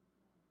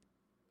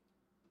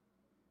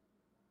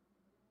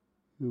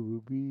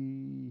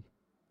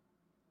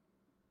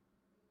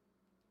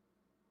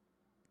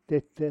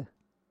Texas.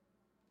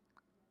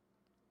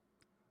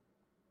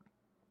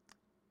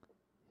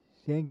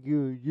 Thank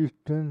you,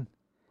 Houston.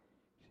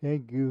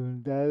 Thank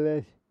you,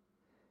 Dallas.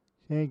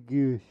 Thank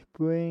you,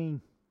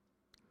 Spring.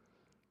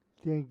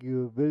 Thank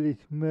you,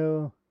 Village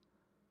Mill,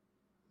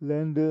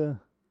 Lander,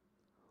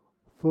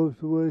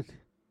 Fort Worth,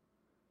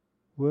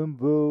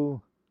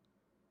 Wimbo,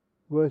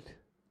 West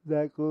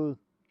Lackle,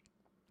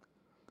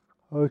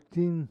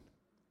 Austin,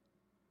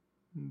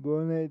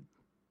 Bonnet.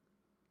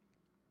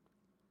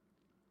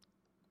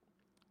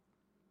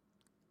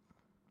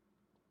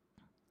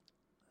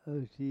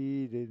 I'll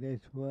see the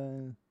next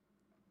one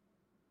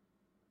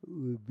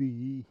will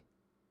be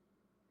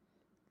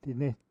the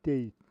next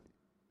state.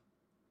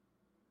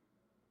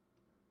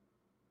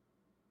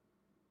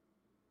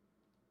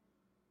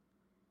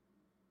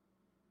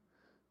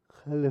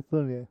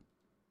 California.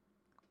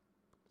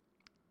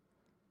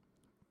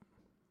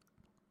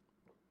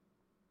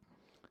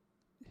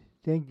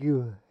 Thank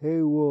you,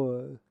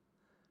 Hayward,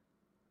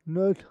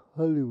 North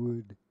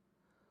Hollywood,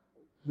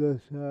 Los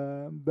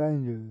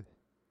Baños,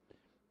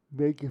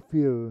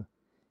 Bakersfield,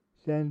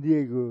 San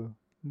Diego,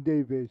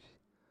 Davis,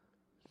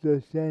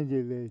 Los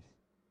Angeles,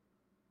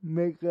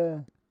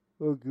 Mecca,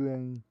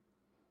 Oakland,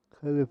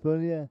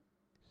 California,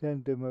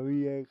 Santa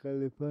Maria,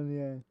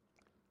 California,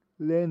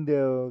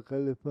 Glendale,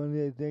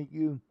 California, thank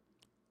you.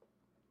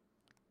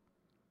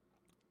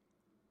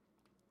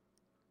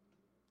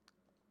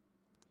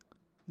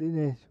 The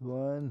next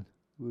one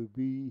will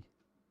be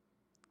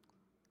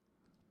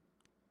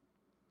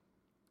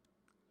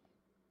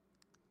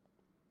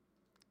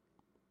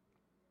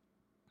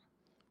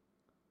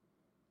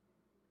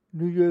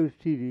New York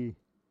City.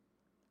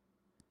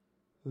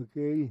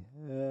 Okay,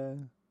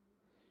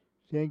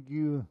 thank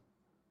you,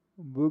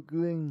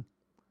 Brooklyn,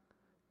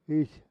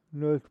 East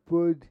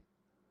Northport,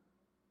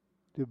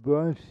 the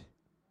Bronx,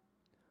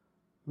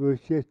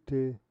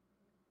 Rochester,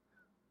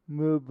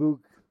 Millbrook,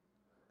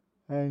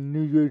 and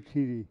New York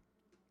City.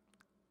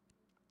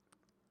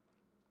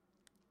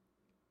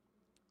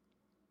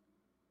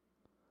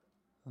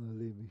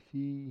 Let me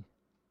see.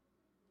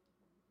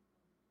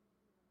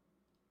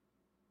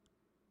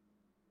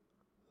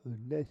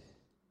 Next.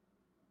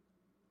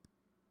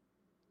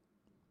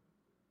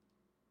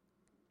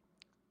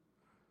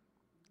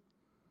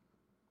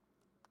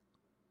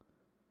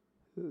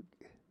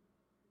 Okay.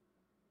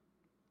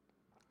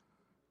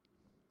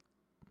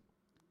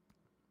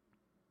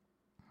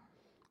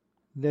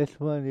 Next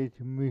one is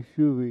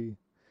Missouri,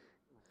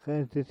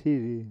 Kansas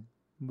City,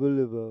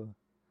 Boulevard,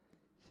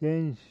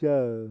 St.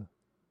 Charles.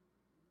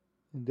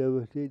 And that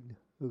was it.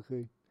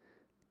 Okay.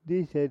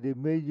 These are the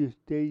major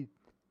states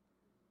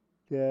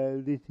that are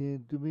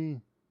listening to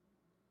me.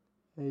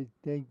 I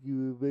thank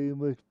you very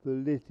much for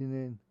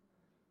listening.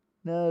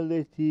 Now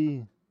let's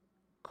see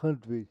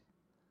countries.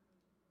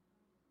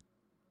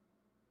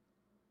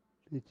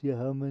 Let's see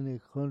how many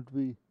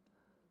countries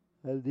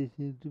are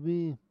listening to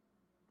me.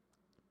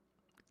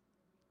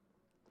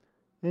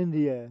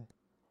 India,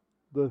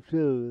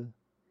 Brazil,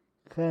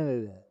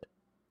 Canada,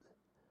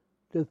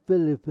 the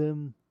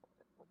Philippines,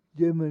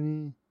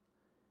 Germany,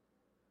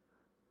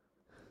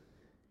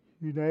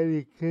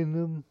 United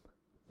Kingdom,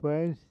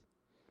 France,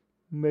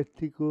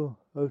 Mexico,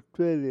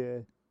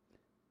 Australia,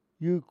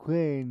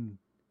 Ukraine,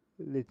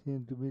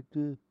 listen to me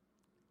too,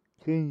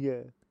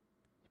 Kenya,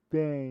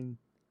 Spain,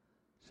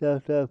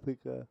 South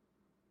Africa,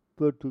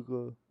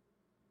 Portugal,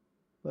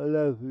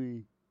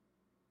 Malawi,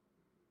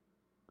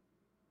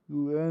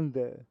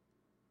 Uganda,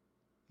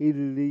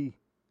 Italy,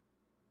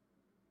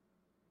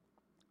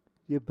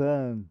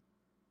 Japan,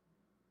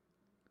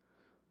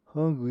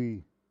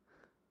 Hungary,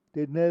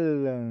 the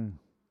Netherlands,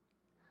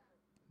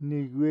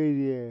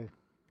 Nigeria,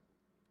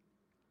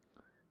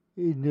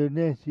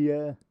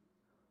 Indonesia,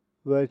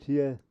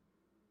 Russia.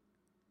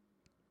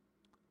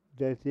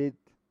 That's it.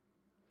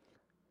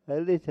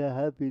 At least I'm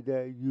happy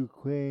that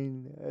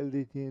Ukraine are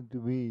listening to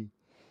me,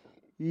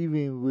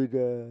 even with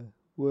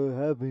what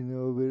happened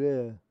over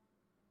there.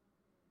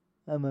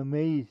 I'm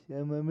amazed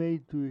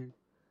to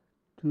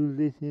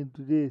listen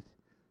to this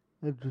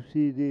and to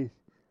see this.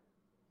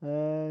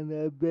 And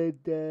I bet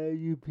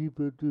you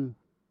people too.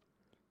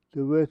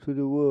 The rest of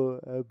the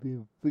world have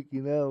been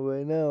freaking out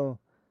right now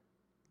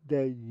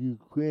that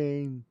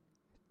Ukraine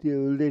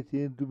still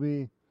listening to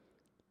me,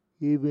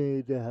 even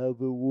if they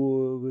have a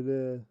war over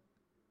there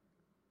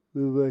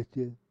with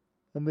Russia.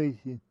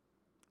 Amazing.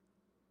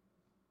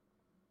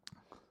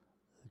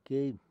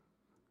 Okay.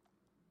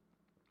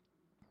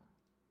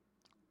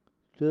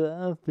 So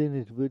I'm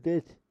finished with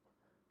this.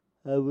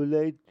 I would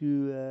like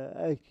to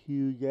ask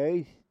you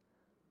guys,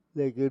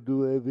 like I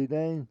do every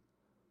night,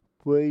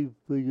 pray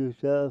for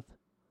yourself,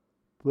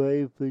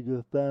 pray for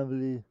your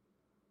family,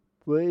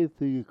 pray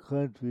for your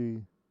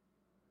country,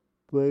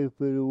 pray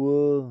for the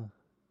world,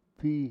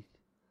 peace.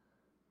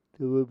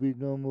 There will be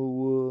no more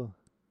war,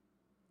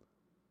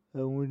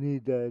 and we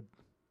need that.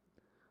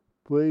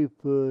 Pray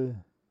for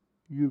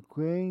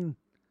Ukraine,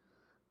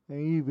 and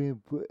even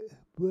pray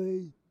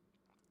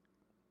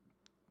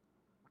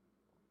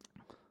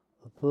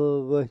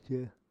for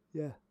Russia.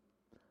 Yeah,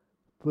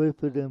 pray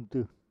for them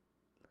too,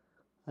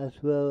 as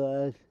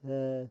well as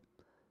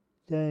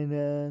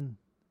China,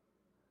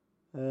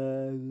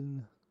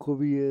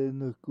 Korea,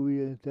 North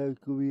Korea, and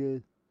South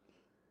Korea.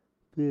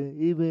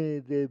 Even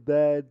if they're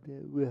bad,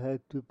 we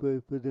have to pray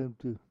for them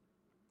too.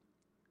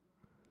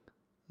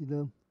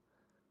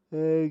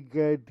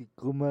 God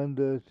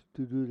commanded us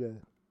to do that.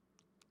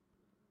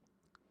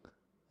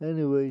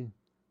 Anyway,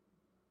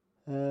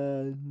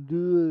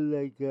 do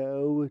like I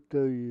always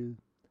tell you,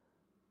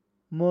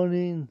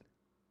 morning,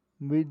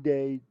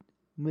 midday,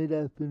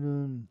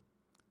 mid-afternoon,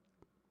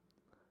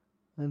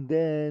 and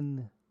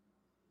then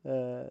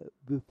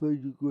before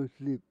you go to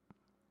sleep.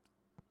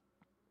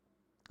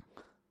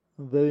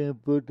 Very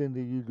important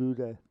that you do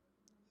that,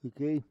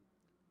 okay?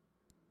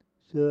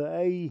 So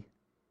I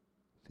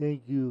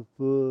thank you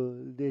for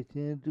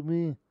listening to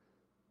me.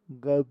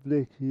 God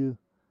bless you,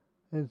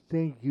 and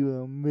thank you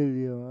a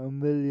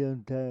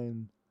million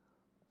times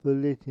for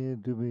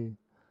listening to me.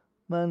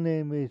 My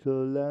name is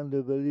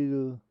Orlando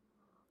Valido,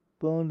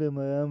 from the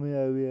Miami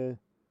area.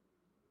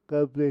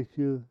 God bless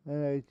you,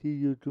 and I see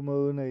you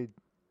tomorrow night.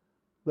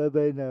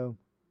 Bye-bye now.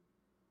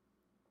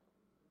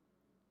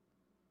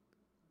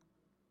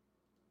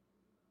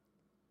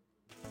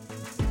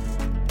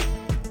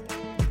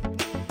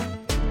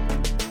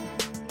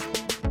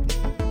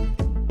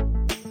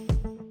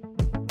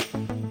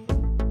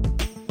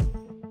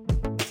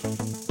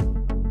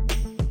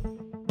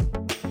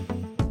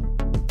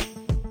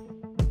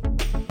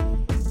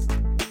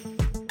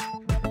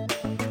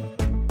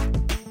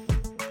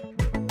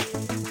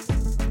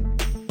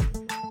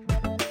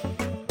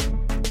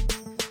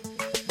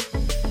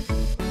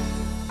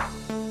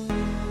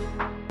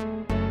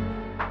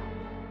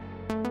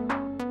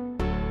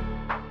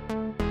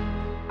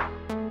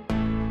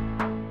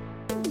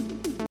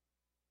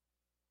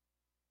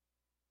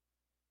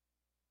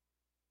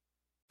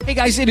 Hey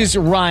guys, it is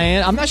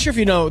Ryan. I'm not sure if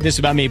you know this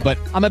about me, but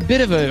I'm a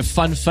bit of a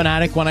fun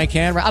fanatic when I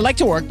can. I like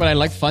to work, but I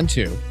like fun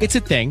too. It's a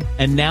thing.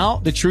 And now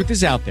the truth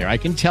is out there. I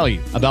can tell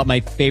you about my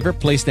favorite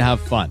place to have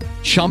fun.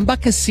 Chumba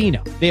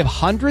Casino. They have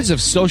hundreds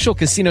of social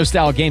casino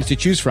style games to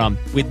choose from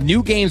with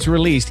new games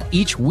released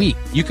each week.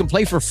 You can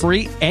play for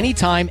free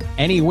anytime,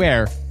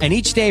 anywhere. And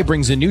each day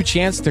brings a new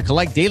chance to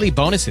collect daily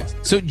bonuses.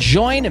 So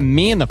join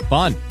me in the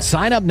fun.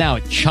 Sign up now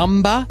at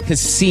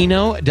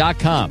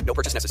ChumbaCasino.com. No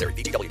purchase necessary.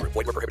 VGW Group.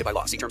 Void where prohibited by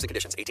law. See terms and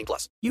conditions.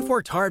 18+. You've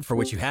worked hard for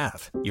what you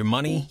have. Your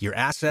money, your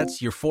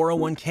assets, your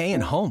 401k,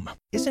 and home.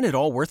 Isn't it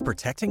all worth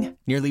protecting?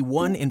 Nearly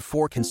 1 in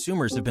 4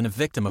 consumers have been a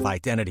victim of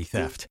identity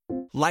theft.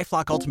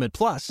 LifeLock Ultimate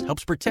Plus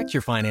helps protect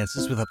your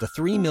finances with up to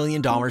 $3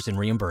 million in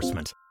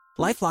reimbursement.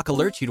 LifeLock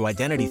alerts you to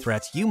identity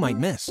threats you might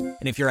miss. And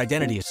if your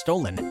identity is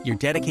stolen, your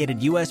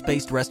dedicated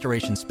U.S.-based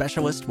restoration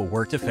specialist will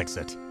work to fix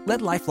it.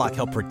 Let LifeLock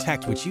help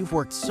protect what you've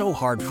worked so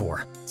hard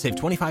for. Save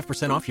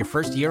 25% off your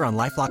first year on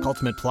LifeLock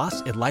Ultimate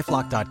Plus at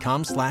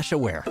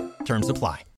LifeLock.com/aware. Terms apply.